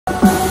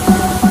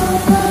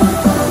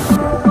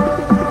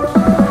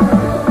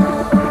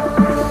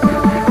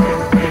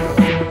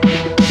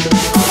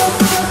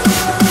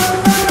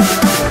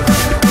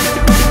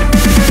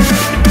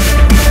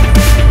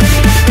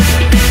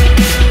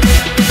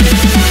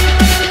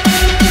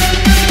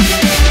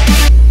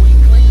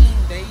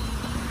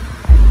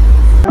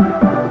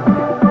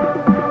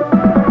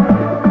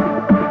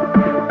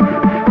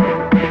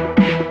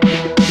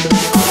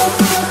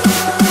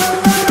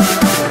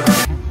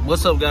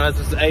guys?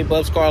 This is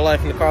AyeBub's Car Life,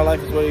 and the car life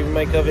is what you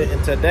make of it.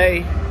 And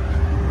today,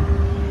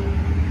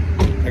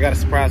 I got a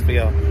surprise for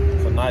y'all.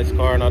 It's a nice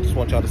car, and I just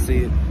want y'all to see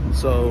it.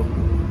 So,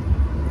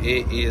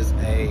 it is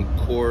a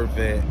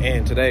Corvette.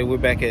 And today, we're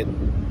back at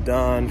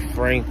Don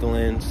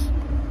Franklin's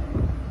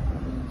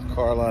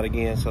car lot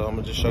again. So, I'm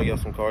going to just show y'all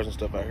some cars and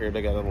stuff out here.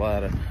 They got a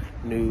lot of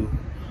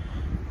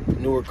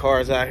newer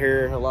cars out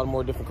here. A lot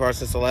more different cars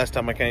since the last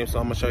time I came. So,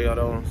 I'm going to show y'all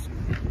those.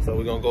 So,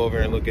 we're going to go over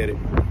and look at it.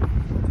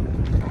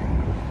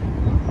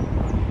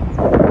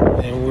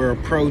 And we're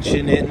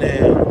approaching it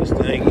now. This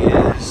thing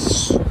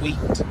is sweet.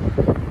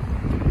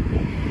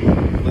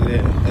 Look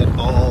at that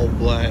all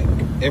black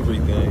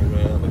everything,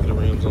 man. Look at the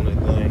rims on that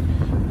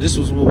thing. This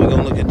was what we're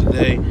gonna look at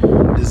today.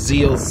 The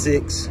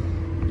ZO6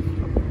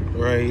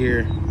 right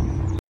here.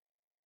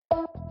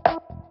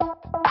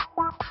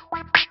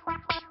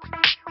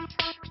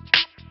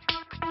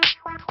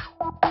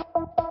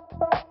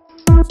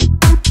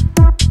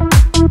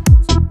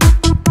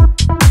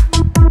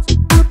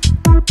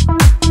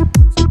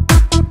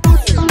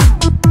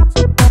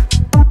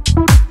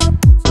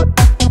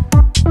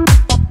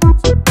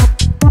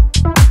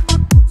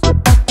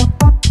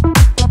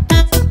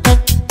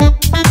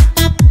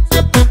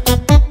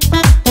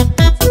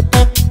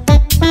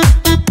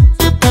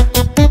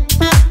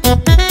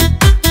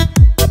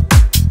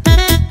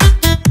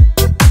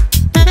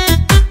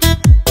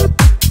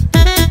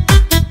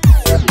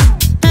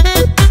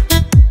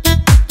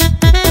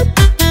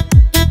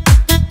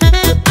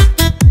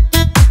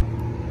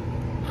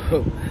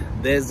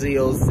 That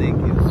ZO6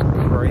 is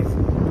crazy.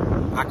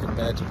 I can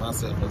imagine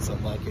myself in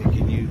something like it.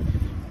 Can you?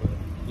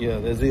 Yeah,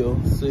 that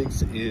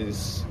ZO6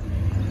 is,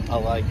 I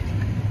like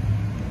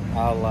it.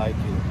 I like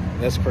it.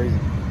 That's crazy.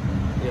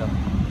 Yeah.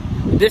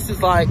 This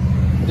right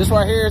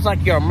here is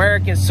like your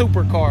American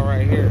supercar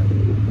right here.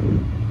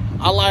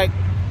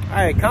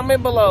 Hey,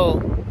 comment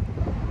below.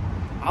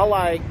 I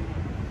like,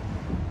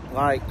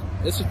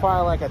 this is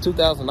probably like a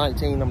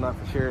 2019, I'm not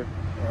for sure,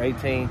 or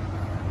 18.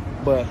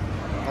 But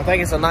I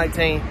think it's a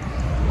 19.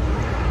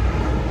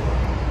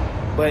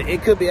 But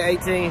it could be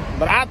 18.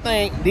 But I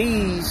think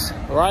these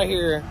right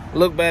here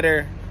look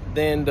better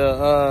than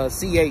the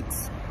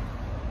C8s.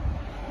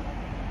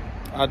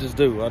 I just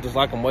do. I just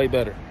like them way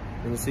better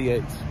than the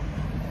C8s.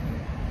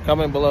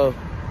 Comment below,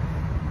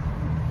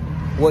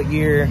 what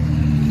year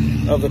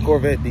of the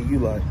Corvette do you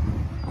like?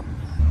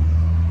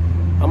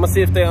 I'm gonna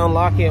see if they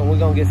unlock it, and we're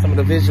gonna get some of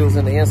the visuals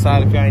in the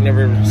inside if y'all ain't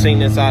never seen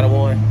the inside of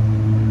one.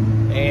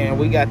 And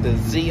we got the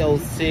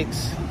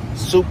ZO6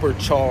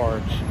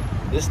 Supercharged.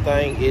 This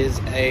thing is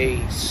a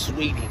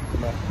sweetie.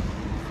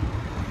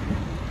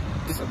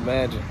 Just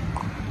imagine.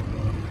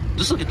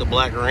 Just look at the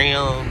black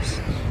rims.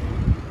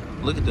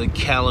 Look at the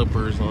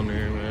calipers on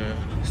there, man.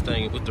 This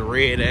thing with the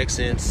red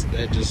accents,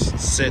 that just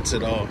sets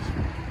it off.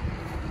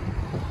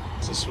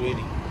 It's a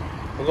sweetie.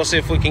 We're gonna see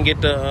if we can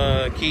get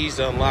the keys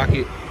to unlock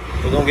it.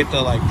 We're gonna get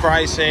the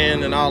price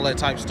in and all that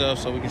type of stuff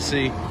so we can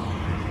see.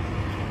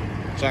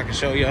 So I can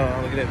show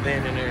y'all. Look at that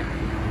van in there.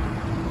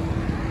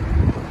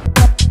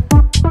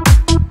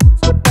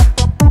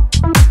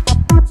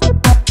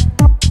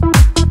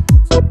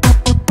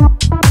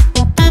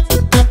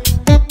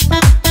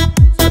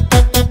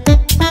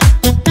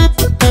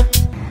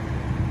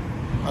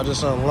 I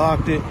just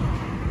unlocked it.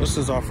 This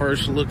is our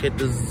first look at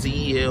the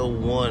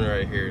ZL1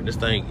 right here. This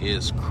thing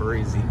is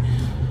crazy.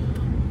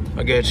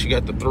 I guess you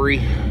got the 3.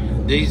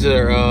 These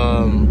are,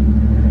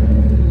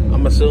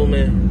 I'm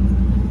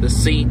assuming the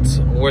seats,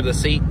 where the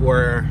seat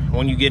where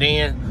when you get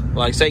in,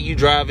 like say you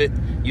drive it,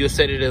 you'll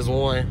set it as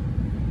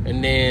 1.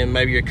 And then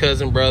maybe your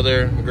cousin,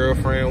 brother,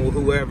 girlfriend,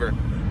 whoever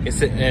can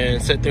sit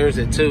and set theirs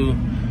at 2.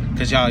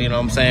 Cause y'all, you know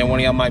what I'm saying, one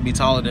of y'all might be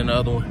taller than the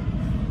other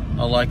one.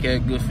 I like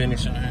that, good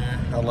finish in there.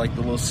 I like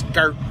the little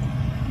skirt.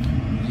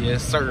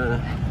 Yes,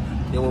 sir.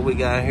 Then what we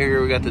got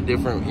here, we got the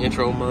different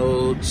intro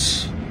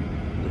modes.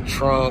 The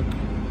trunk,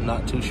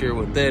 not too sure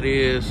what that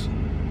is.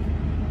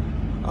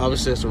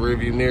 Obviously, that's the rear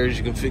view mirrors.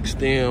 You can fix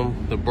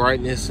them. The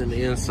brightness in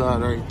the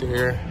inside right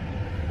there.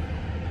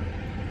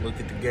 Look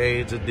at the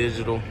gauge, the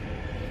digital.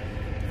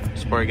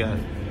 It's probably got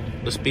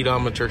the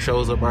speedometer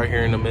shows up right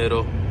here in the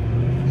middle.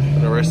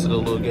 And the rest of the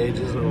little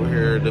gauges over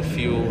here, the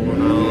fuel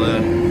and all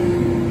that.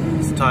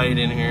 It's tight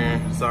in here.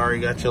 Sorry,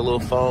 got your little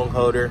phone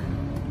holder.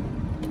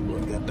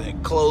 We got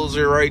that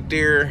closer right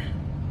there.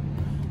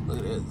 Look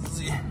at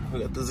that. We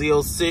got the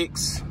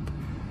ZO6.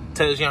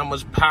 Tells you how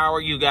much power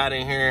you got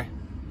in here.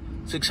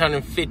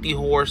 650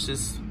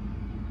 horses.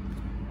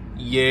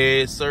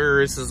 Yes,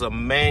 sir. This is a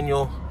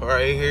manual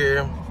right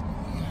here.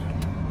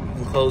 You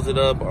can close it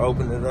up or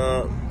open it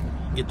up.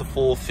 Get the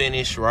full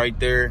finish right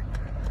there.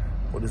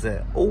 What is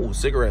that? Oh,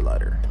 cigarette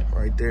lighter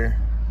right there.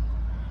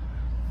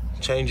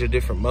 Change your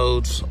different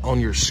modes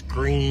on your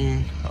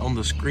screen. On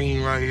the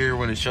screen right here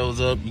when it shows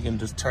up, you can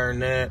just turn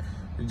that.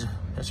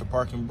 That's your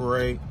parking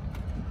brake.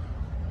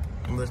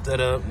 Lift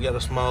that up. You got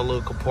a small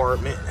little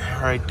compartment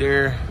right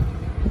there.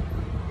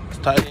 It's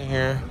tight in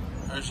here.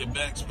 There's your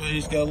back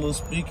space. Got a little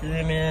speaker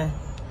in there.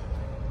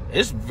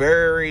 It's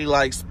very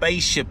like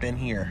spaceship in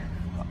here.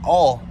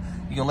 You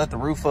can let the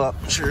roof up,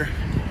 sure.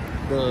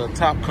 the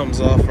top comes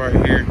off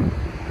right here.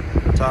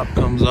 Top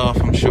comes off,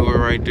 I'm sure,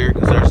 right there,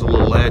 because there's the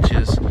little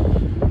latches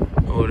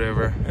or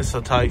whatever. It's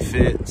a tight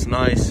fit. It's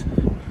nice.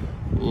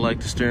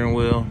 Like the steering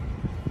wheel.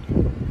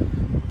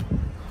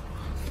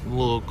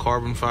 Little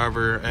carbon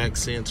fiber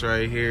accents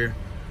right here.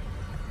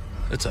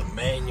 It's a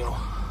manual.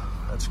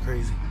 That's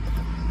crazy.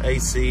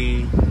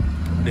 AC,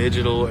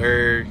 digital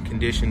air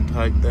condition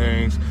type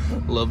things.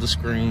 Love the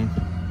screen.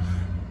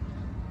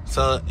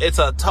 So it's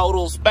a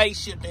total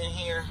spaceship in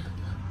here.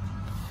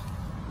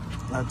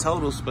 A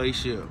total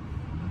spaceship.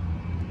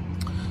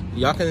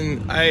 Y'all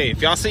can, hey,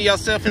 if y'all see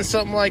yourself in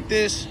something like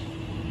this,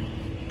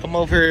 come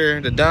over here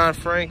to Don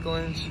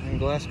Franklin's in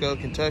Glasgow,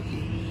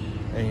 Kentucky.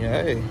 And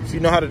hey, if you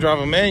know how to drive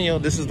a manual,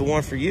 this is the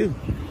one for you.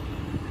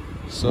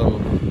 So,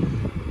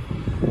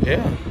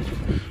 yeah.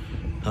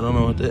 I don't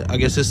know what that, I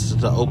guess this is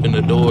to open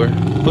the door.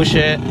 Push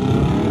that.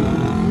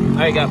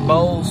 I got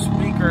Bose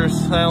speakers,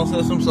 sound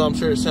system, so I'm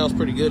sure it sounds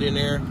pretty good in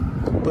there.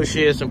 Push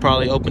this and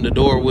probably open the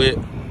door with.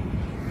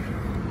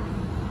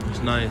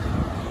 It's nice.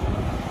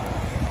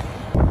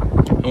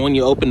 And when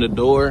you open the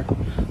door,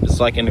 it's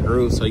like in the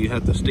groove, so you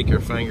have to stick your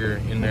finger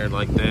in there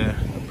like that.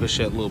 Push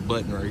that little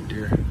button right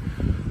there.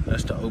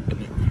 That's to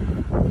open it.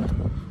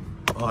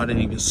 Oh, I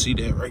didn't even see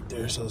that right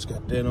there, so it's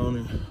got that on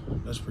it.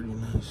 That's pretty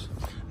nice.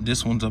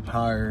 This one's up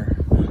higher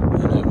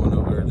than that one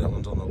over there. That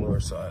one's on the lower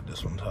side.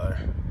 This one's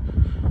higher.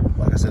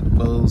 Like I said, the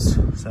Bose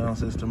sound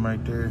system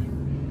right there.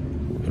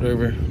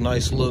 Whatever.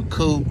 Nice little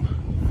coupe.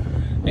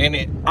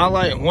 And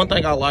one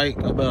thing I like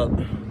about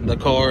the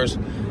cars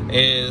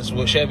is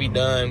what Chevy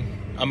done.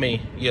 I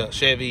mean, yeah,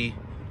 Chevy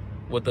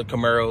with the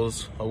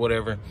Camaros or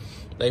whatever.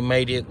 They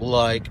made it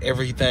like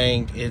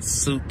everything is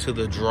suit to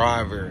the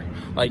driver.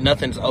 Like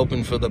nothing's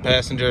open for the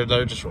passenger.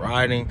 They're just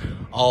riding.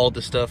 All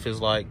the stuff is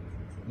like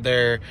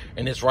there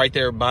and it's right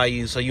there by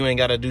you, so you ain't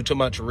got to do too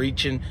much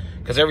reaching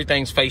because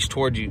everything's faced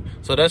toward you.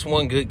 So that's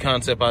one good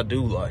concept I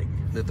do like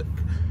that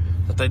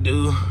they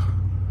do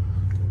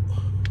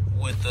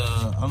with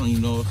I don't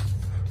even know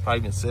if I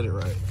even said it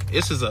right.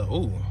 This is a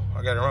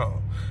I got it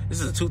wrong.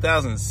 This is a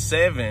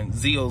 2007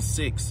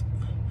 ZO6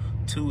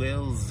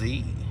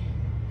 2LZ.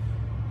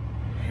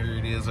 Here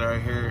it is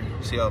right here.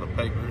 See all the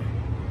paper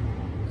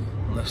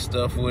and the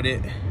stuff with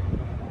it.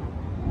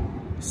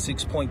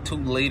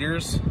 6.2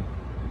 liters.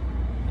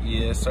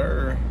 Yes,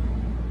 sir.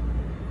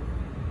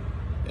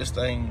 This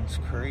thing's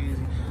crazy.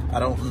 I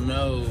don't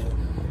know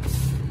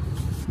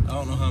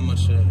how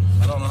much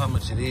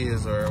it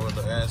is or what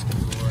they're asking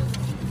for.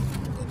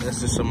 But that's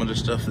just some of the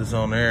stuff that's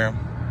on there.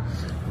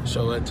 I'll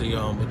show that to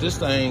y'all. But this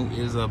thing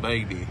is a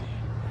baby.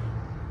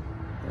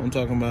 I'm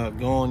talking about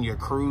going your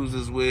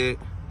cruises with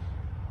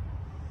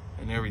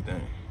and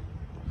everything.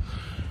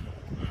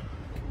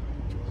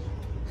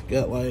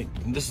 Got like,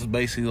 this is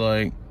basically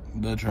like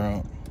the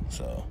trunk,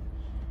 so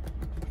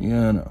you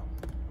know,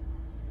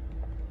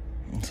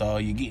 that's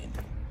all you get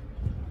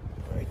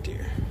right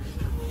there.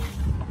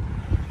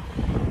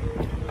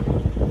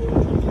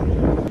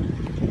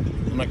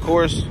 And of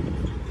course,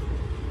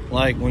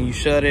 like when you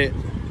shut it,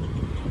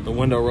 the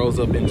window rolls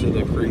up into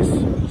the crease.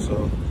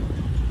 So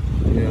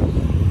yeah,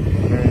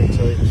 very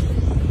tight.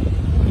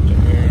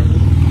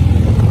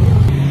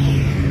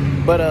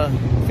 But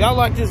if y'all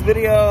like this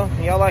video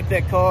and y'all like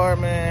that car,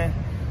 man,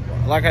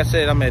 like I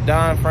said, I'm at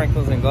Don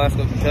Franklin's in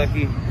Glasgow,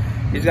 Kentucky.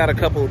 He's got a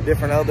couple of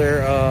different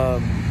other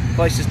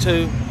places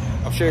too.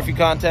 I'm sure if you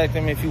contact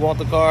him, if you want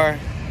the car,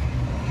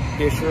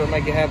 he'll sure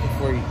make it happen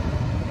for you.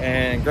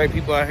 And great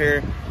people out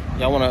here.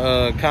 Y'all want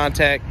to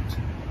contact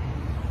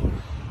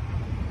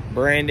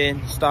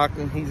Brandon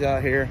Stockton, he's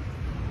out here.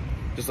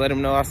 Just let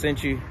him know I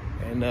sent you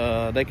and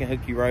they can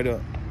hook you right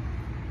up.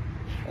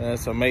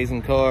 It's an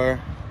amazing car.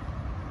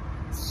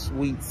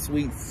 Sweet,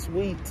 sweet,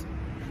 sweet.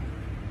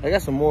 I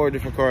got some more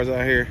different cars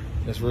out here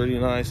that's really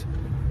nice.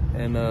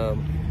 And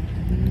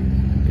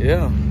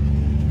yeah,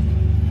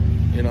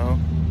 you know,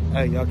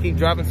 hey, y'all keep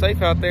driving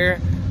safe out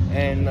there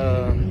and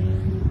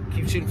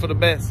keep shooting for the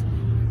best.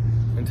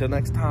 Until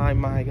next time,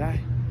 my guy.